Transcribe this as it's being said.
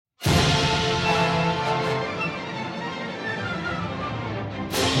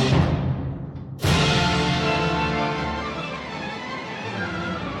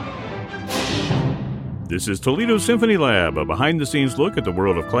This is Toledo Symphony Lab, a behind-the-scenes look at the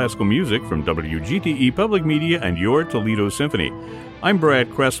world of classical music from WGTE Public Media and your Toledo Symphony. I'm Brad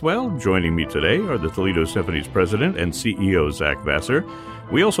Cresswell. Joining me today are the Toledo Symphony's president and CEO, Zach Vassar.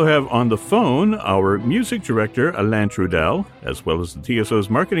 We also have on the phone our music director, Alain Trudel, as well as the TSO's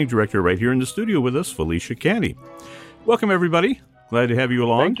marketing director right here in the studio with us, Felicia Canny. Welcome, everybody. Glad to have you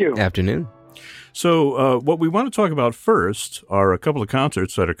along. Thank you. Afternoon. So what we want to talk about first are a couple of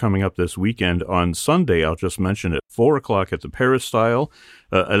concerts that are coming up this weekend. On Sunday, I'll just mention it, 4 o'clock at the Peristyle.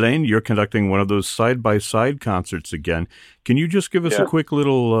 Alain, you're conducting one of those side-by-side concerts again. Can you just give us a quick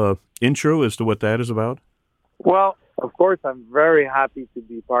little intro as to what that is about? Well, of course, I'm very happy to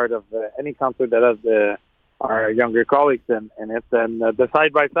be part of any concert that has our younger colleagues in it. And the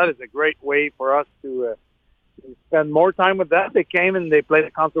side-by-side is a great way for us to spend more time with them. They came and they played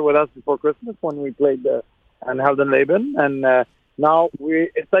a concert with us before Christmas when we played on Heldenleben. And now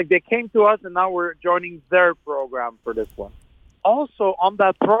it's like they came to us and now we're joining their program for this one. Also on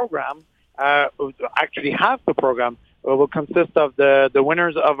that program, actually half the program will consist of the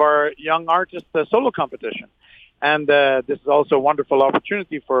winners of our Young Artist Solo Competition. And this is also a wonderful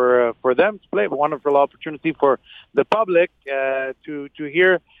opportunity for them to play, a wonderful opportunity for the public to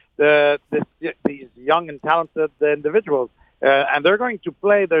hear these young and talented individuals. And they're going to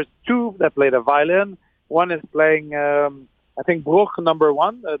play, there's two that play the violin. One is playing, I think, Bruch number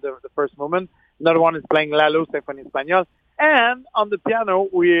 1, the first movement. Another one is playing Lalo, Symphonie Espagnole. And on the piano,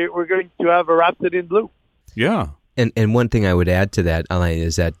 we're going to have a Rhapsody in Blue. Yeah. And one thing I would add to that, Alain,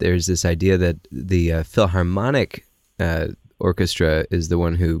 is that there's this idea that the Philharmonic Orchestra is the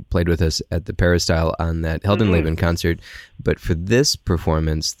one who played with us at the Peristyle on that Heldenleben concert. But for this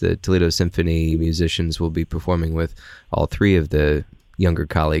performance, the Toledo Symphony musicians will be performing with all three of the younger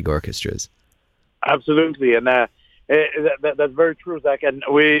colleague orchestras. Absolutely. And that's very true, Zach. And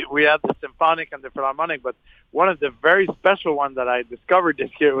we had the Symphonic and the Philharmonic, but one of the very special ones that I discovered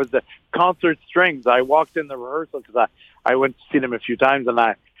this year was the concert strings. I walked in the rehearsal because I went to see them a few times, and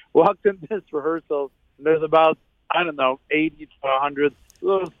I walked in this rehearsal, and there's about, 80 to 100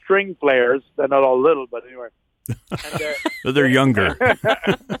 little string players. They're not all little, but anyway. And they're younger.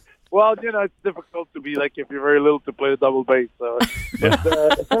 Well, it's difficult to be like, if you're very little, to play the double bass. So, yeah.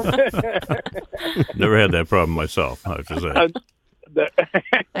 Never had that problem myself, I have to say.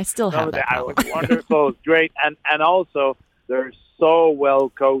 I still have that problem. It was wonderful. It's great. And also, they're so well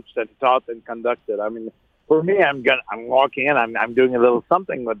coached and taught and conducted. I mean, for me, I'm walking in. I'm doing a little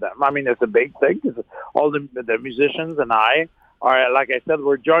something with them. I mean, it's a big thing because all the musicians and I are, like I said,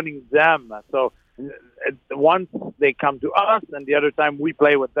 we're joining them. So once they come to us, and the other time we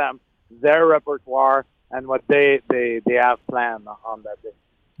play with them, their repertoire and what they have planned on that day.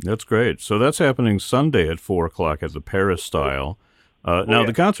 That's great. So that's happening Sunday at 4 o'clock at the Peristyle. Now,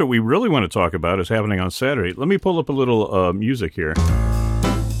 the concert we really want to talk about is happening on Saturday. Let me pull up a little music here.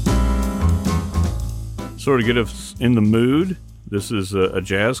 Sort of get us in the mood. This is a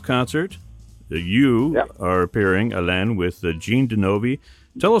jazz concert. You are appearing, Alain, with Gene Denovi.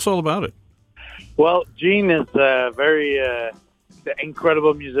 Tell us all about it. Well, Gene is a very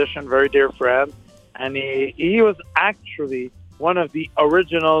incredible musician, very dear friend, and he was actually one of the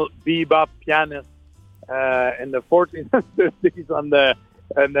original bebop pianists in the 40s and 50s on the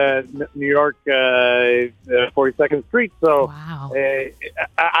New York 42nd Street. So wow.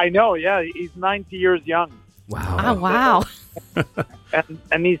 I know, he's 90 years young. Wow. Oh, wow.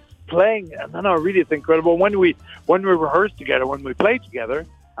 and he's playing. No, really, it's incredible. When we rehearse together, when we play together,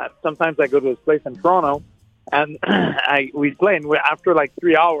 sometimes I go to his place in Toronto, and we play. And after like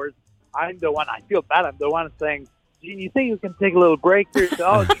 3 hours, I'm the one. I feel bad. I'm the one saying, "Gene, you think you can take a little break here?"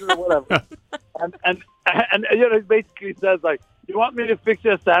 Oh, sure, whatever. and it basically says like, "You want me to fix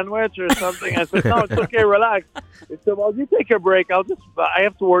you a sandwich or something?" I said, "No, it's okay, relax." He said, "Well, you take a break. I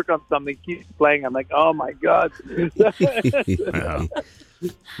have to work on something." Keep playing. I'm like, "Oh my God." Yeah.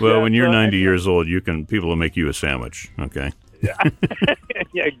 Well, when you're 90 years old, people will make you a sandwich. Okay. Yeah.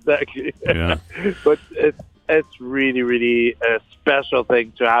 Yeah, exactly. Yeah. But it's really, really a special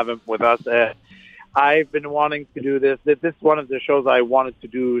thing to have him with us. I've been wanting to do this. This is one of the shows I wanted to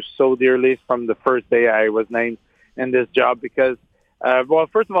do so dearly from the first day I was named in this job because,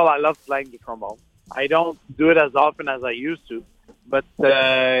 first of all, I love playing the trombone. I don't do it as often as I used to, but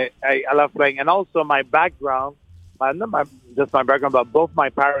I love playing. And also my background, not just my background, but both my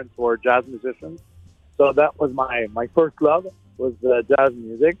parents were jazz musicians. So that was my first love, was jazz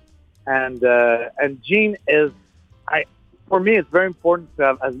music. And Gene is, for me, it's very important to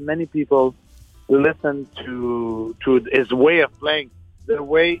have as many people listen to his way of playing, the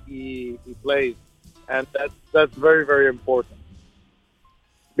way he plays. And that's very, very important.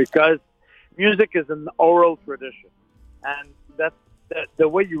 Because music is an oral tradition, and that's the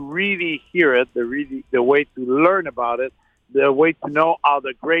way you really hear it, the way to learn about it, the way to know how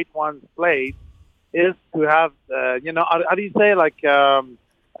the great ones played is to have, how do you say, like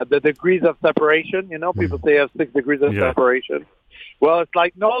the degrees of separation? People say you have 6 degrees of separation. Well, it's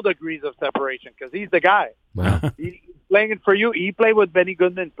like no degrees of separation because he's the guy. Wow. He's playing it for you. He played with Benny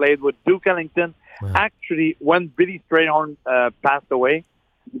Goodman, played with Duke Ellington. Wow. Actually, when Billy Strayhorn passed away,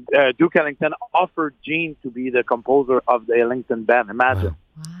 Duke Ellington offered Gene to be the composer of the Ellington band. Imagine.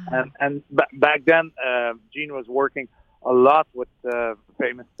 Wow. And back then, Gene was working a lot with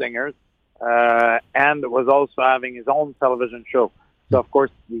famous singers and was also having his own television show. So, of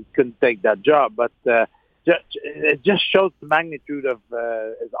course, he couldn't take that job. But it just shows the magnitude of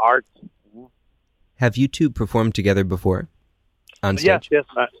his art. Have you two performed together before on stage? Yes.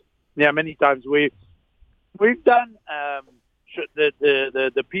 Many times. We've done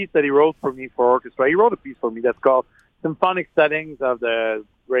the piece that he wrote for me for orchestra. He wrote a piece for me that's called Symphonic Settings of the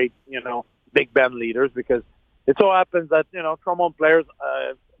Great, Big Band Leaders, because it so happens that, trombone players,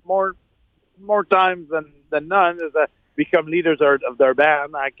 more times than none, is that become leaders of their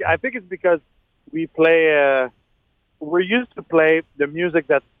band. I think it's because we play, we're used to play the music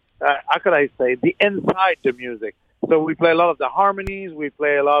that's, how could I say, the inside the music. So we play a lot of the harmonies, we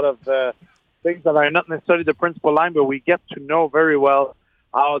play a lot of things that are not necessarily the principal line, but we get to know very well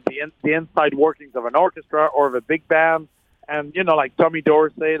how the inside workings of an orchestra or of a big band. And, like Tommy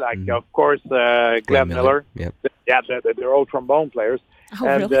Dorsey, of course, Glenn Miller. Yep. Yeah, they're all trombone players. Oh,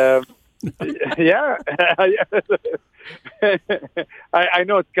 and, really? yeah. I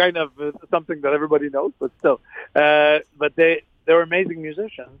know it's kind of something that everybody knows, but still. But they're amazing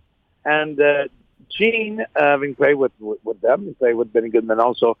musicians. And Gene, having played with them, he played with Benny Goodman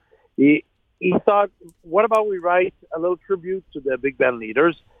also, he thought, what about we write a little tribute to the big band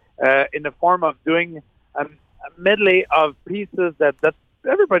leaders in the form of doing a medley of pieces that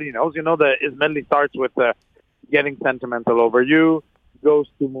everybody knows. His medley starts with Getting Sentimental Over You, goes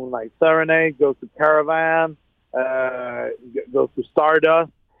to Moonlight Serenade, goes to Caravan, goes to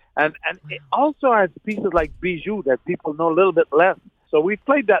Stardust, and it also has pieces like Bijou that people know a little bit less. So we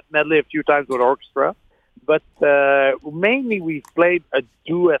played that medley a few times with orchestra, but mainly we played a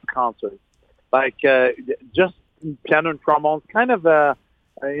duet concert, like just piano and trombones, kind of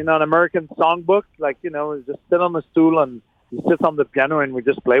an American songbook, just sit on the stool and you sit on the piano and we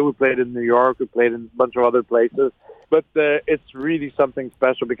just play. We played in New York, we played in a bunch of other places, but it's really something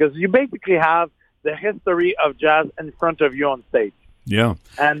special because you basically have the history of jazz in front of you on stage. Yeah.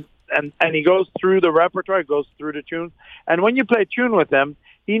 And he goes through the repertoire, goes through the tunes. And when you play a tune with him,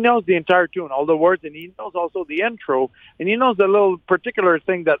 he knows the entire tune, all the words, and he knows also the intro, and he knows the little particular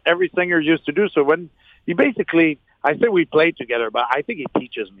thing that every singer used to do. So when he basically, I say we play together, but I think he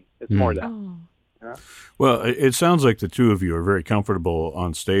teaches me. It's more that. Oh. Yeah. Well, it sounds like the two of you are very comfortable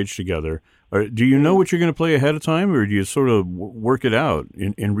on stage together. Do you know what you're going to play ahead of time, or do you sort of work it out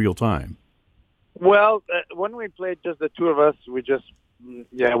in real time? Well, when we played just the two of us, we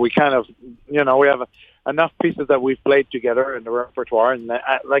kind of, we have enough pieces that we've played together in the repertoire. And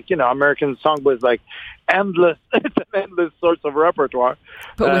American Songbook is like endless. It's an endless source of repertoire.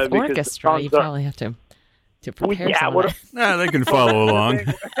 But with orchestra, you probably have to prepare some of it. They can follow along.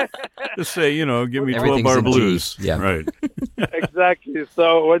 Just say, give me 12-bar blues. Yeah. Right. Exactly.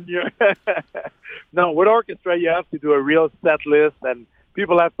 So when you're... No, with orchestra, you have to do a real set list, and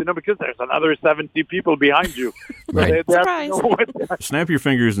people have to know because there's another 70 people behind you. Right. They have to know Snap your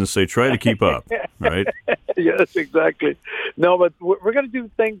fingers and say, try to keep up. Right? Yes, exactly. No, but we're going to do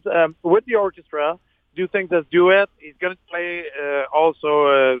things with the orchestra, do things as duet. He's going to play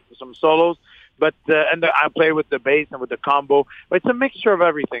also some solos. But and I play with the bass and with the combo. But it's a mixture of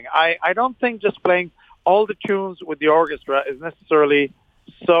everything. I don't think just playing all the tunes with the orchestra is necessarily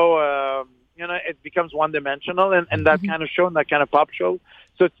so, it becomes one-dimensional and that kind of show, and that kind of pop show.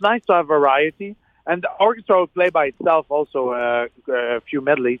 So it's nice to have variety. And the orchestra will play by itself also a few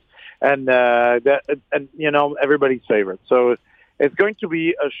medleys, and everybody's favorite. So it's going to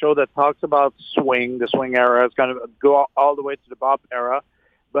be a show that talks about swing, the swing era. It's going to go all the way to the bop era,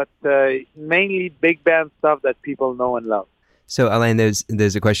 but mainly big band stuff that people know and love. So, Alain,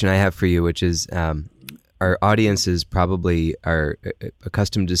 there's a question I have for you, which is our audiences probably are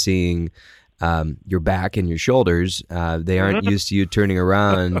accustomed to seeing your back and your shoulders. They aren't used to you turning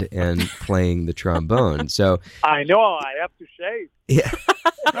around and playing the trombone. So I know, I have to shave. Yeah.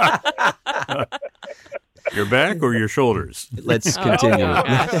 Your back or your shoulders? Let's continue.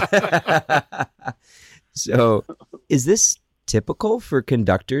 So, is this typical for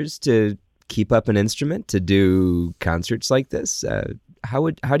conductors to keep up an instrument, to do concerts like this? how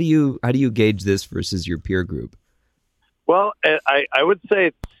do you gauge this versus your peer group? Well, I would say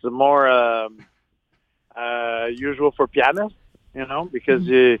it's more usual for pianists, because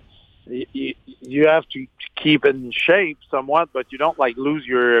you have to keep in shape somewhat, but you don't lose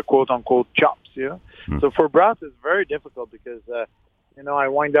your quote unquote chops. So for brass, it's very difficult because I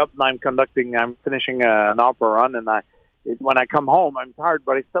wind up and I'm finishing an opera run, and when I come home, I'm tired,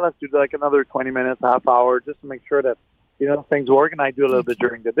 but I still have to do another 20 minutes, half hour, just to make sure that things work. And I do a little bit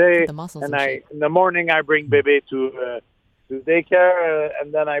during the day, and in the morning I bring Bebe to daycare,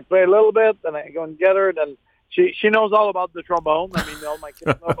 and then I play a little bit, and I go and get her. Then she knows all about the trombone. I mean, all my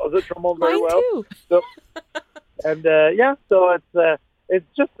kids know about the trombone very Mine well. Too. So, and so it's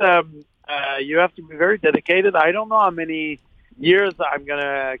just you have to be very dedicated. I don't know how many years I'm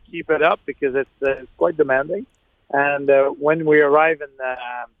gonna keep it up because it's quite demanding. And when we arrive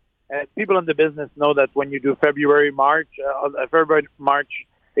and people in the business know that when you do February, March,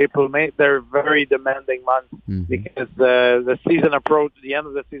 April, May, they're very demanding months because the end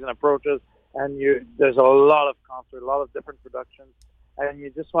of the season approaches, and there's a lot of concerts, a lot of different productions, and you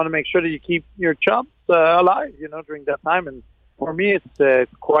just want to make sure that you keep your chops alive, during that time. And for me,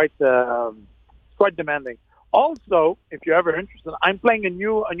 it's quite demanding. Also, if you're ever interested, I'm playing a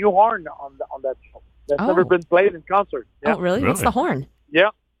new horn on that show that's never been played in concert. Yeah. Oh, really? What's the horn?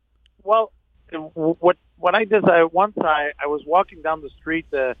 Yeah. Well, what I did, once I was walking down the street,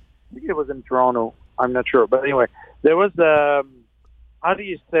 I think it was in Toronto, I'm not sure. But anyway, there was, how do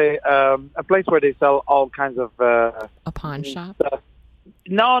you say, a place where they sell all kinds of... a pawn shop?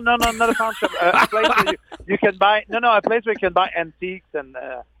 No, not a pawn shop. A place where you can buy... a place where you can buy antiques and...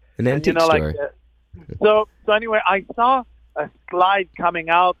 an antique store. So anyway, I saw a slide coming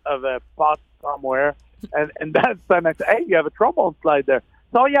out of a pot somewhere, and that's when I said, hey, you have a trombone slide there.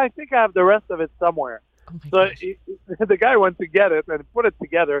 So, yeah, I think I have the rest of it somewhere. So the guy went to get it and put it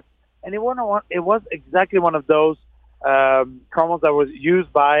together, and it was exactly one of those trombones that was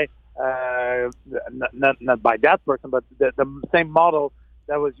used by, not by that person, but the same model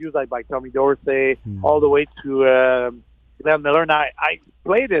that was used by Tommy Dorsey all the way to Glenn Miller. And I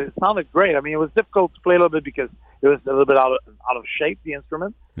played it. It sounded great. I mean, it was difficult to play a little bit because it was a little bit out of shape, the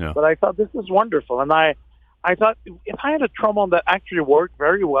instrument. Yeah. But I thought, this is wonderful. And I thought, if I had a trombone that actually worked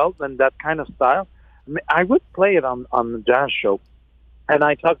very well in that kind of style, I would play it on the jazz show. And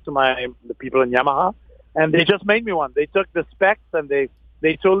I talked to the people in Yamaha, and they just made me one. They took the specs, and they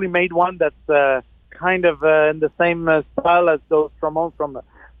totally made one that's kind of in the same style as those trombones from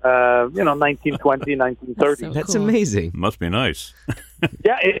 1920, 1930. That's cool. Amazing. Must be nice.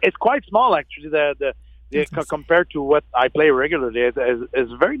 Yeah, it's quite small, actually. Compared to what I play regularly,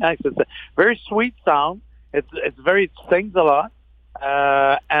 it's very nice. It's a very sweet sound. It sings a lot,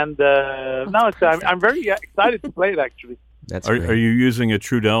 I'm very excited to play it. Actually, are you using a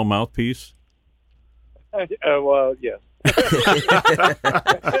Trudel mouthpiece? Well, yes.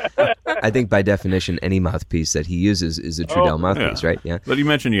 I think by definition, any mouthpiece that he uses is a Trudel mouthpiece, right? Yeah. But you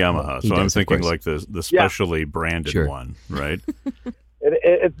mentioned Yamaha, so I'm thinking like the specially branded one, right?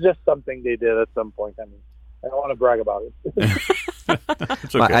 It's just something they did at some point. I mean, I don't want to brag about it.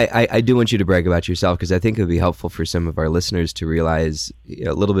 It's okay. I do want you to brag about yourself, because I think it would be helpful for some of our listeners to realize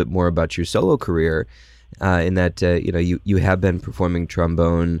a little bit more about your solo career. In that you have been performing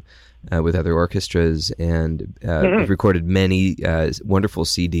trombone with other orchestras, and you've recorded many wonderful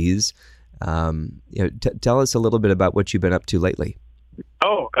CDs. Tell us a little bit about what you've been up to lately.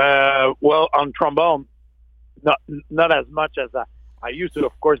 Well, on trombone, not as much as I used to,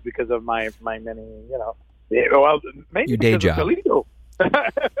 of course, because of my many, mainly your day job.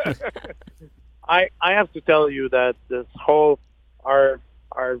 I have to tell you that this whole our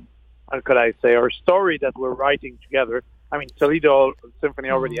how could I say, our story that we're writing together. I mean, Toledo Symphony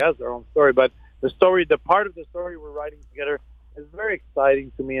already has their own story, but the part of the story we're writing together is very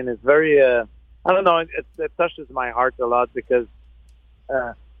exciting to me, and it's very, I don't know, it touches my heart a lot, because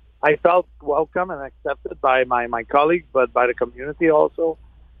I felt welcome and accepted by my colleagues, but by the community also.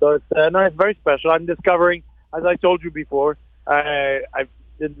 So it's very special. I'm discovering, as I told you before, I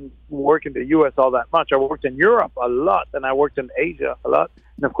didn't work in the U.S. all that much. I worked in Europe a lot, and I worked in Asia a lot,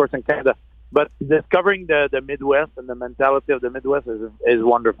 and of course in Canada. But discovering the Midwest and the mentality of the Midwest is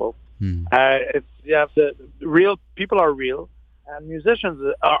wonderful. The real people are real, and musicians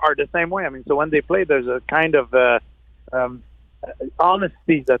are the same way. I mean, so when they play, there's a kind of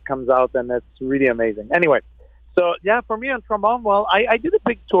honesty that comes out, and it's really amazing. Anyway, so yeah, for me on trombone, well, I did a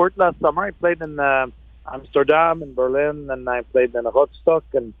big tour last summer. I played in Amsterdam and Berlin, and I played in Rostock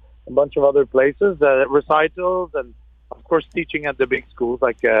and a bunch of other places, recitals, and of course teaching at the big schools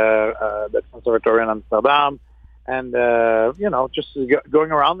like the Conservatory in Amsterdam, and just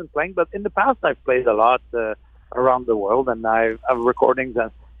going around and playing. But in the past, I've played a lot around the world, and I have recordings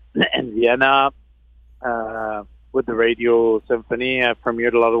in Vienna with the Radio Symphony. I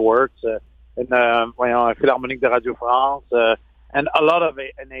premiered a lot of works in Philharmonique de Radio France, and a lot of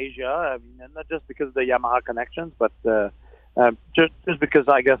it in Asia. I mean, and not just because of the Yamaha connections, but just because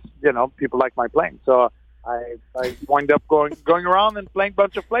I guess people like my playing. So I wind up going around and playing a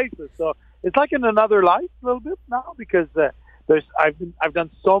bunch of places. So it's like in another life a little bit now, because I've done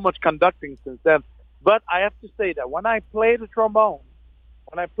so much conducting since then. But I have to say that when I play the trombone,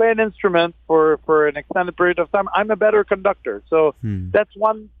 when I play an instrument for an extended period of time, I'm a better conductor. So that's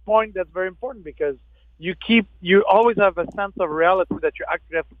one point that's very important, because you always have a sense of reality that you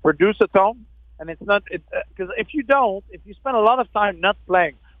actually have to produce a tone. And it's not, because if you spend a lot of time not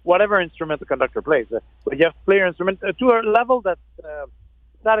playing whatever instrument the conductor plays, but you have to play your instrument to a level that's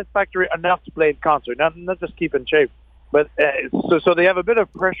satisfactory enough to play in concert, not just keep in shape. But so they have a bit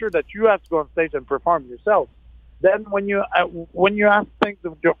of pressure that you have to go on stage and perform yourself. Then when you ask things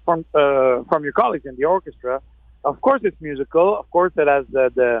from your colleagues in the orchestra, of course it's musical. Of course it has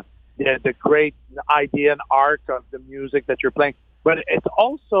the great idea and arc of the music that you're playing. But it's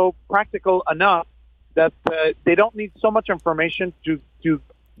also practical enough that they don't need so much information to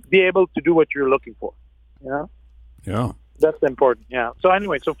be able to do what you're looking for. Yeah. That's important. Yeah. So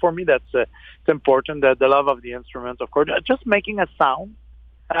anyway, for me, it's important. The love of the instrument, of course, just making a sound.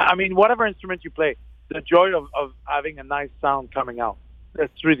 I mean, whatever instrument you play, the joy of having a nice sound coming out.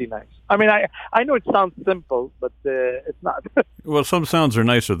 That's really nice. I mean, I know it sounds simple, but it's not. Well, some sounds are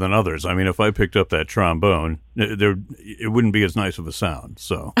nicer than others. I mean, if I picked up that trombone, it wouldn't be as nice of a sound.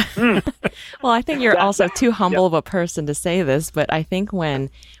 So, well, I think you're also too humble of a person to say this, but I think when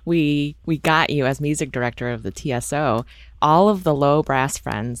we got you as music director of the TSO, all of the low brass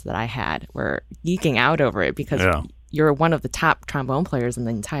friends that I had were geeking out over it, because you're one of the top trombone players in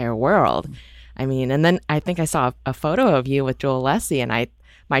the entire world. I mean, and then I think I saw a photo of you with Joe Alessi, and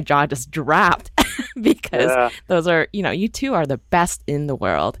my jaw just dropped because those are, you two are the best in the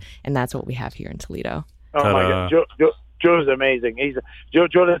world, and that's what we have here in Toledo. Oh my God, Joe's amazing. Joe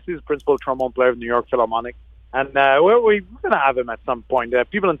Alessi is principal trombone player of New York Philharmonic, and we're going to have him at some point.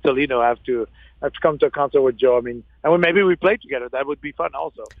 People in Toledo have to come to a concert with Joe. I mean, and maybe we play together. That would be fun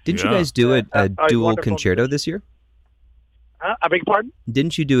also. Didn't you guys do a dual concerto this year? I beg your pardon?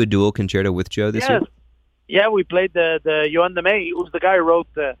 Didn't you do a dual concerto with Joe this year? Yeah, we played the Johan de May, who's the guy who wrote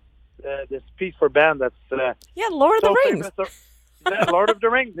this piece for band. That's Lord of the Rings. Lord of the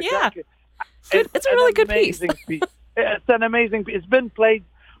Rings. Exactly. It's a really good piece. It's an amazing piece. It's been played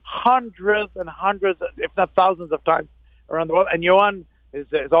hundreds and hundreds, if not thousands of times around the world. And Johan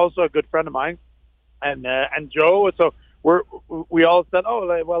is also a good friend of mine, and Joe. So we all said,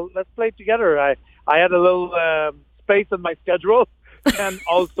 well, let's play together. I had a little space in my schedule, and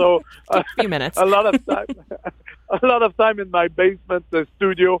also a few minutes, a lot of time in my basement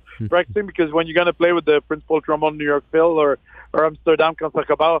studio practicing, because when you're going to play with the principal trombone New York Phil or Amsterdam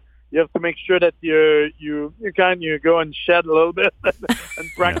Concertgebouw, you have to make sure that you go and shed a little bit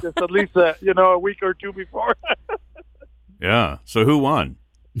and practice at least a week or two before. Yeah. So who won?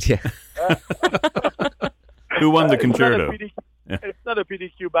 Yeah. Who won the concerto? It's not a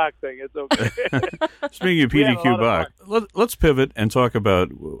PDQ back thing. It's okay. Speaking of PDQ back, let's pivot and talk about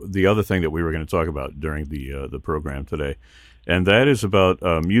the other thing that we were going to talk about during the program today, and that is about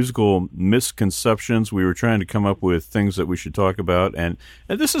musical misconceptions. We were trying to come up with things that we should talk about, and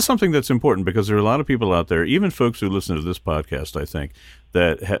this is something that's important, because there are a lot of people out there, even folks who listen to this podcast, I think,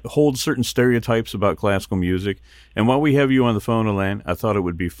 that hold certain stereotypes about classical music. And while we have you on the phone, Alain, I thought it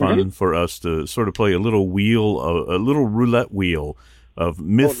would be fun for us to sort of play a little roulette wheel of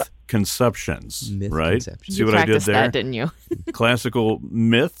misconceptions, right? See what I did there? That, didn't you? Classical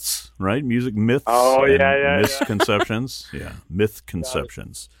myths, right? Music myths. Oh, misconceptions. Yeah, myth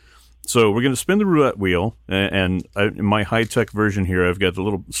conceptions. So we're going to spin the roulette wheel, and in my high-tech version here, I've got the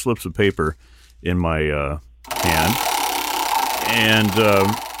little slips of paper in my hand. And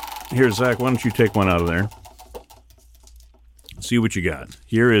here, Zach, why don't you take one out of there? See what you got.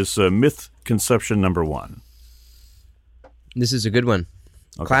 Here is myth conception number 1. This is a good one.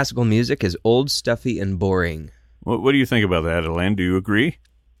 Okay. Classical music is old, stuffy, and boring. What do you think about that, Alain? Do you agree?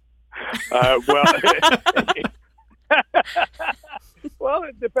 Well,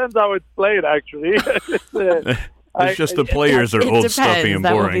 it depends how it's played, actually. It's just the players are old, stuffy, and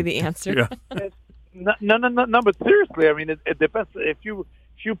boring. That would be the answer. Yeah. No, but seriously, I mean, it depends. If you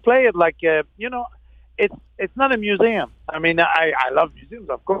play it like, it's not a museum. I mean, I love museums,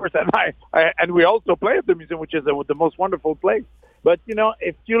 of course, and we also play at the museum, which is the most wonderful place. But,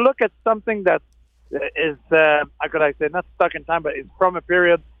 if you look at something that's is how could I say, not stuck in time, but it's from a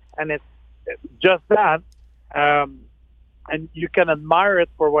period, and it's just that. And you can admire it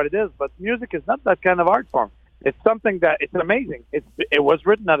for what it is, but music is not that kind of art form. It's something that it's amazing. It was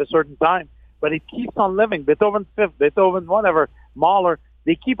written at a certain time, but it keeps on living. Beethoven's Fifth, Beethoven, whatever, Mahler,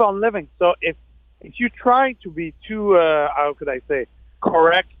 they keep on living. So if you try to be too how could I say,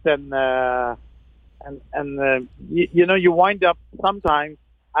 correct and you wind up sometimes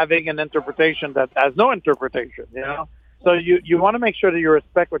having an interpretation that has no interpretation. So you want to make sure that you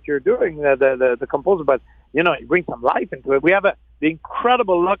respect what you're doing, the composer, but you bring some life into it. We have the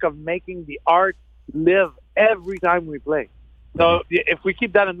incredible luck of making the art live every time we play. So if we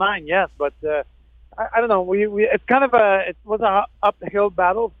keep that in mind, yes. But I don't know. It's kind of it was a uphill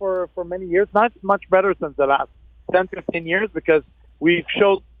battle for many years. Not much better since the last 10, 15 years because we've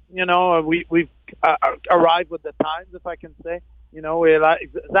showed. We've arrived with the times, if I can say.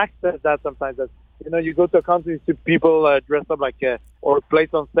 Zach says that sometimes. That you go to a concert, you see people dressed up like or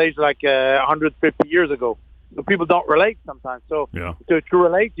placed on stage like 150 years ago. So people don't relate sometimes. So to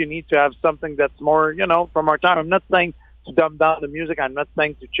relate, you need to have something that's more, from our time. I'm not saying to dumb down the music. I'm not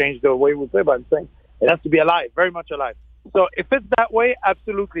saying to change the way we play, but I'm saying it has to be alive, very much alive. So if it's that way,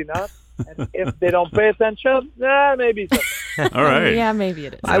 absolutely not. And if they don't pay attention, maybe something. All right. Yeah, maybe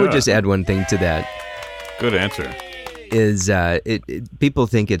it is. I would just add one thing to that. Good answer. Is people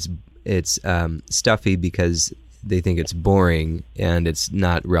think it's stuffy because they think it's boring and it's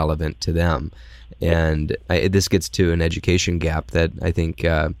not relevant to them. And this gets to an education gap that I think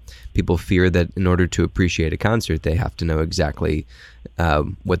people fear that in order to appreciate a concert, they have to know exactly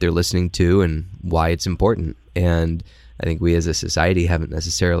what they're listening to and why it's important. And I think we as a society haven't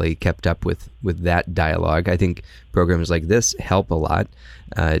necessarily kept up with that dialogue. I think programs like this help a lot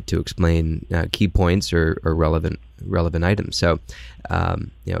to explain key points or relevant items. So,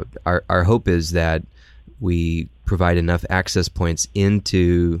 our hope is that we provide enough access points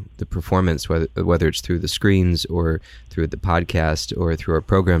into the performance, whether it's through the screens or through the podcast or through our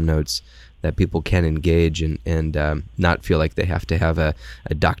program notes, that people can engage and not feel like they have to have a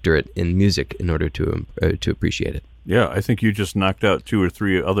doctorate in music in order to appreciate it. Yeah, I think you just knocked out 2 or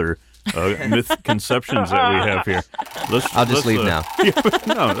 3 other misconceptions that we have here. I'll just leave now.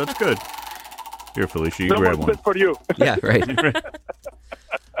 No, that's good. Here, Felicia, you Someone grab one. spit for you. Yeah, right.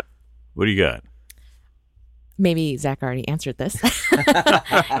 What do you got? Maybe Zach already answered this.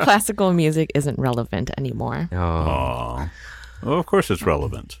 Classical music isn't relevant anymore. Oh. Well, of course it's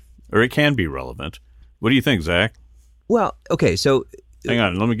relevant. Or it can be relevant. What do you think, Zach? Well, okay, so... Hang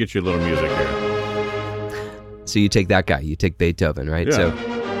on, let me get you a little music here. So you take that guy, you take Beethoven, right? Yeah.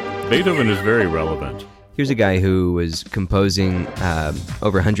 So Beethoven is very relevant. here's a guy who was composing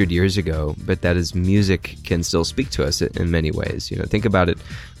over 100 years ago, but that his music can still speak to us in many ways. Think about it.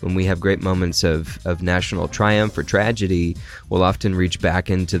 When we have great moments of national triumph or tragedy, we'll often reach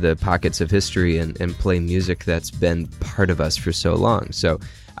back into the pockets of history and play music that's been part of us for so long. So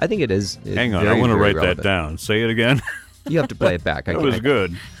I think it is. Hang on, I want to write that down. Say it again. You have to play it back. That was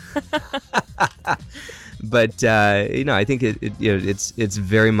good. But I think it's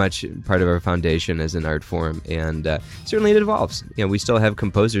very much part of our foundation as an art form, and certainly it evolves. We still have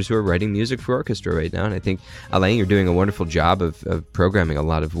composers who are writing music for orchestra right now, and I think Alain, you're doing a wonderful job of programming a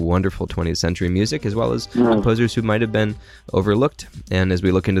lot of wonderful 20th century music, as well as composers who might have been overlooked. And as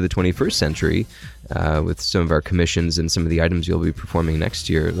we look into the 21st century, with some of our commissions and some of the items you'll be performing next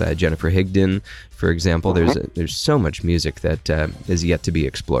year, Jennifer Higdon, for example, there's so much music that is yet to be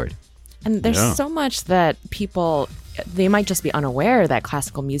explored. And there's so much that people, they might just be unaware that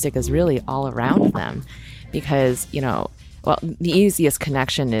classical music is really all around them because, the easiest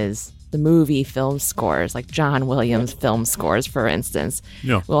connection is the movie film scores, like John Williams film scores, for instance.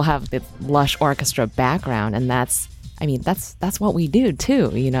 Yeah. We'll have the lush orchestra background, and that's what we do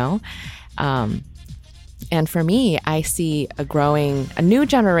too, And for me, I see a new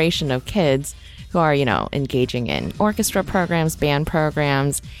generation of kids who are, engaging in orchestra programs, band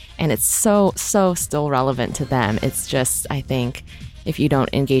programs, and it's so still relevant to them. It's just, I think, if you don't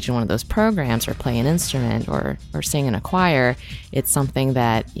engage in one of those programs or play an instrument or sing in a choir, it's something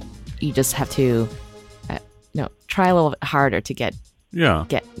that you just have to, try a little bit harder to get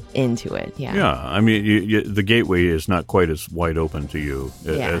into it. Yeah. Yeah. I mean, the gateway is not quite as wide open to you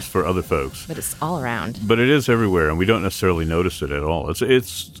as for other folks. But it's all around. But it is everywhere, and we don't necessarily notice it at all.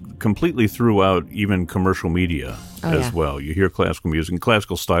 It's completely throughout even commercial media as well. You hear classical music and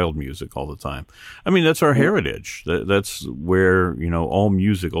classical styled music all the time. I mean, that's our heritage. That's where, all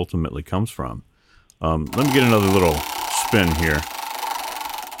music ultimately comes from. Let me get another little spin here.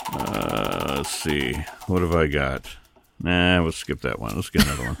 Let's see. What have I got? Nah, we'll skip that one. Let's get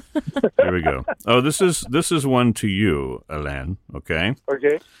another one. Here we go. Oh, this is one to you, Alain. Okay.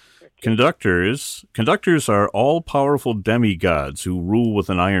 Okay. Conductors are all-powerful demigods who rule with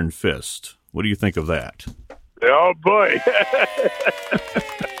an iron fist. What do you think of that? Oh boy.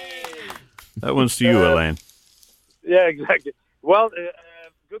 That one's to you, Alain. Yeah, exactly. Well,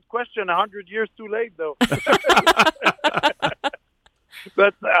 good question. 100 years too late, though.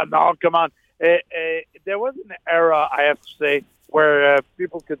 But no, come on. There was an era, I have to say, where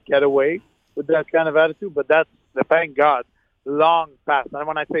people could get away with that kind of attitude, but that's, thank God, long past. And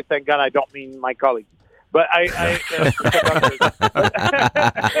when I say thank God, I don't mean my colleagues. But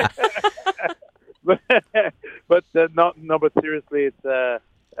but seriously, it's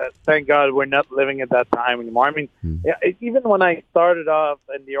thank God we're not living at that time anymore. I mean, even when I started off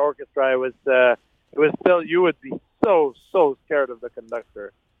in the orchestra, it was still, you would be so scared of the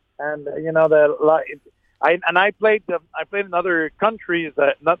conductor, and I played in other countries,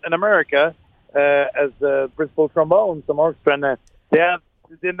 not in America, as principal trombone, some orchestra, and they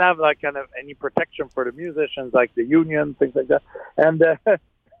didn't have like kind of any protection for the musicians, like the union, things like that, and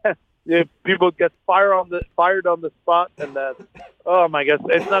people get fired on the spot, and oh my gosh,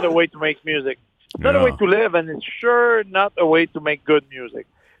 it's not a way to make music. It's not a way to live, and it's sure not a way to make good music.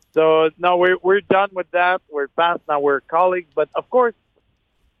 So now we're done with that. We're past now. We're colleagues, but of course,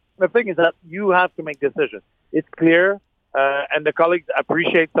 the thing is that you have to make decisions. It's clear, and the colleagues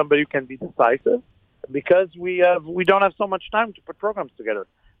appreciate somebody who can be decisive, because we don't have so much time to put programs together.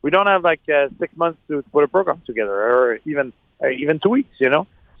 We don't have like 6 months to put a program together, or even 2 weeks.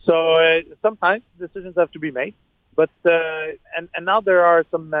 So sometimes decisions have to be made. But and now there are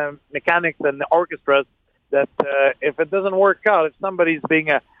some mechanics and orchestras that if it doesn't work out, if somebody's being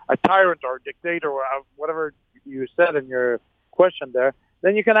a tyrant or a dictator or whatever you said in your question there,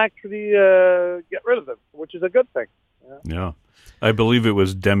 then you can actually get rid of them, which is a good thing. Yeah. I believe it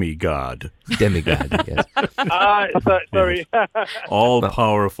was demigod. Demigod, yes. Sorry. All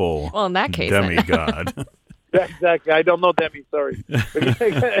powerful. Well, in that case, demigod. Exactly. I don't know Demi. Sorry.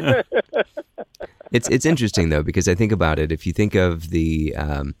 It's interesting though, because I think about it. If you think of the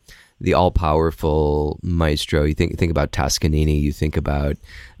all-powerful maestro, you think about Toscanini, you think about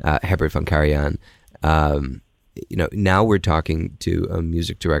Herbert von Karajan. Now we're talking to a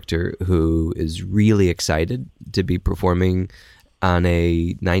music director who is really excited to be performing on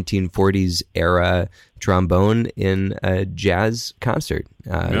a 1940s era trombone in a jazz concert.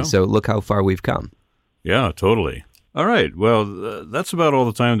 So look how far we've come. Yeah, totally. All right. Well, that's about all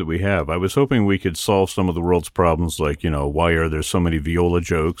the time that we have. I was hoping we could solve some of the world's problems, like, why are there so many viola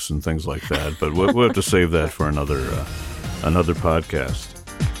jokes and things like that. But we'll have to save that for another podcast.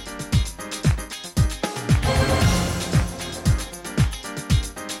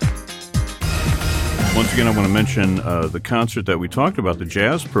 Once again, I want to mention the concert that we talked about, the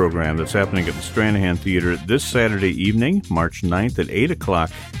jazz program that's happening at the Stranahan Theater this Saturday evening, March 9th at 8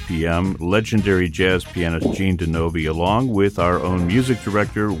 o'clock p.m. Legendary jazz pianist Gene DeNovi, along with our own music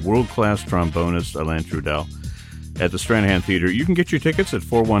director, world-class trombonist Alain Trudel at the Stranahan Theater. You can get your tickets at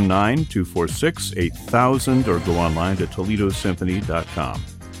 419-246-8000 or go online to ToledoSymphony.com.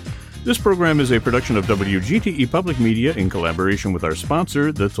 This program is a production of WGTE Public Media in collaboration with our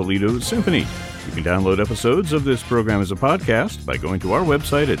sponsor, the Toledo Symphony. You can download episodes of this program as a podcast by going to our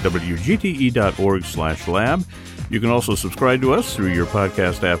website at wgte.org/lab. You can also subscribe to us through your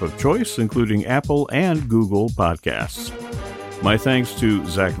podcast app of choice, including Apple and Google Podcasts. My thanks to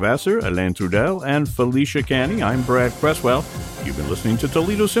Zach Vassar, Alain Trudel, and Felicia Canny. I'm Brad Cresswell. You've been listening to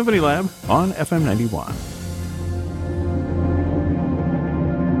Toledo Symphony Lab on FM 91.